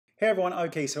Hey everyone,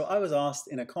 okay, so I was asked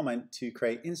in a comment to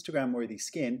create Instagram worthy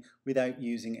skin without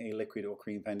using a liquid or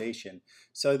cream foundation.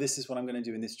 So this is what I'm going to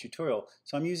do in this tutorial.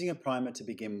 So I'm using a primer to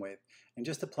begin with and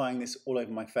just applying this all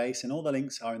over my face, and all the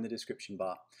links are in the description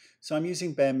bar. So I'm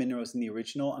using Bare Minerals in the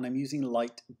original and I'm using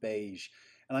light beige,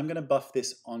 and I'm going to buff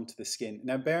this onto the skin.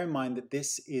 Now bear in mind that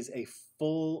this is a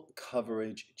full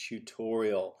coverage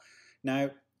tutorial. Now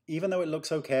even though it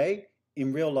looks okay,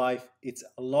 in real life, it's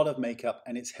a lot of makeup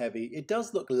and it's heavy. It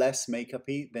does look less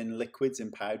makeup-y than liquids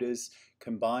and powders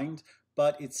combined,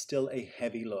 but it's still a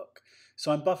heavy look.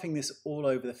 So I'm buffing this all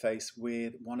over the face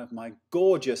with one of my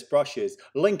gorgeous brushes.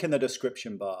 Link in the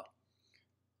description bar.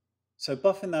 So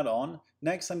buffing that on.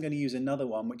 Next, I'm going to use another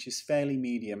one which is fairly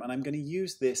medium, and I'm going to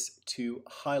use this to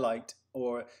highlight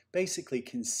or basically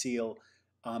conceal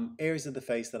areas of the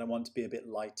face that I want to be a bit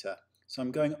lighter. So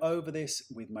I'm going over this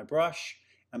with my brush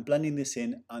and blending this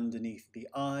in underneath the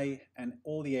eye and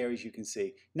all the areas you can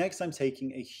see. Next, I'm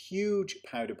taking a huge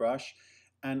powder brush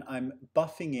and I'm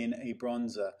buffing in a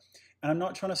bronzer. And I'm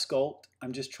not trying to sculpt,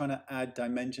 I'm just trying to add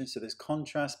dimension, so there's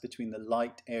contrast between the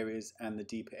light areas and the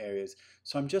deeper areas.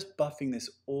 So I'm just buffing this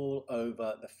all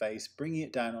over the face, bringing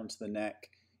it down onto the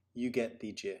neck. You get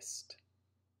the gist.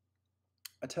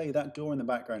 I tell you, that door in the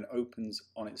background opens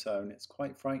on its own. It's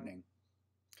quite frightening.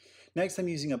 Next, I'm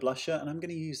using a blusher, and I'm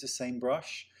going to use the same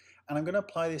brush, and I'm going to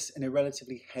apply this in a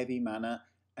relatively heavy manner,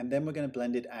 and then we're going to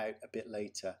blend it out a bit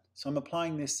later. So I'm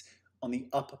applying this on the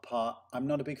upper part. I'm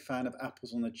not a big fan of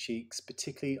apples on the cheeks,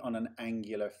 particularly on an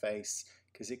angular face,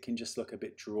 because it can just look a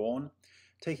bit drawn.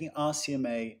 Taking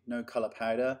RCMA No Color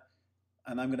Powder,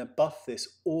 and I'm going to buff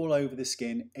this all over the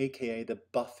skin, aka the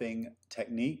buffing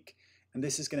technique, and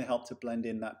this is going to help to blend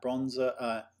in that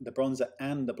bronzer, the bronzer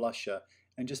and the blusher,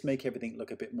 and just make everything look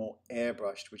a bit more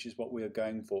airbrushed, which is what we are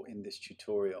going for in this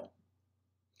tutorial.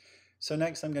 So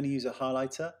next I'm going to use a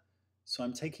highlighter. So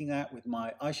I'm taking that with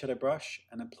my eyeshadow brush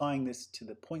and applying this to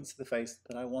the points of the face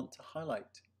that I want to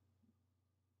highlight.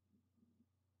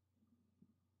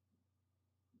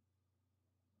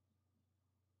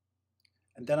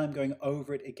 And then I'm going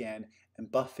over it again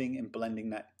and buffing and blending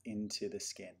that into the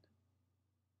skin.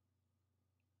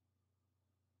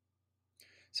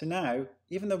 So now,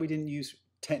 even though we didn't use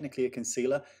technically a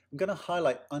concealer, I'm going to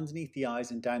highlight underneath the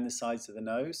eyes and down the sides of the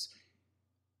nose.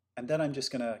 And then I'm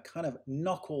just going to kind of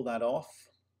knock all that off,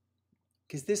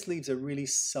 because this leaves a really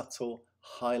subtle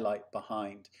highlight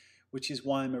behind, which is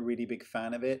why I'm a really big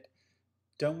fan of it.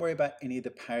 Don't worry about any of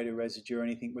the powder residue or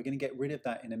anything. We're going to get rid of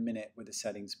that in a minute with a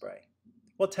setting spray.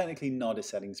 Well, technically not a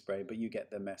setting spray, but you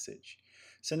get the message.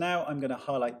 So now I'm going to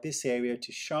highlight this area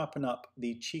to sharpen up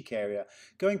the cheek area.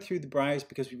 Going through the brows,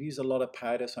 because we've used a lot of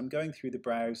powder, so I'm going through the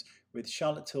brows with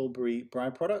Charlotte Tilbury brow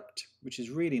product, which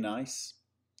is really nice.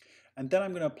 And then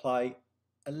I'm going to apply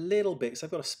a little bit, so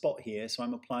I've got a spot here, so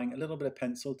I'm applying a little bit of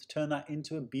pencil to turn that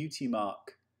into a beauty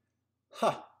mark.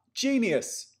 Ha!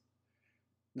 Genius!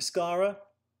 Mascara.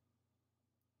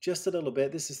 Just a little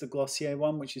bit. This is the Glossier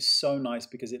one, which is so nice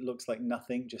because it looks like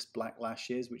nothing, just black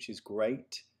lashes, which is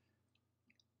great.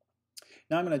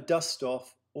 Now I'm going to dust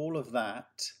off all of that,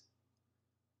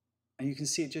 and you can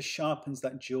see it just sharpens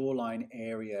that jawline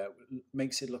area,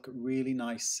 makes it look really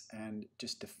nice and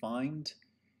just defined.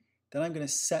 Then I'm going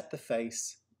to set the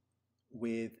face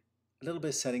with a little bit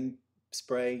of setting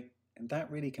spray, and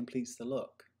that really completes the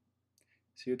look.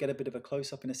 So you'll get a bit of a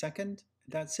close-up in a second.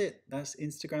 That's it. That's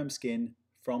Instagram skin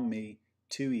from me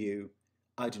to you.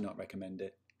 I do not recommend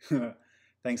it.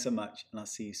 Thanks so much, and I'll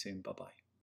see you soon. Bye-bye.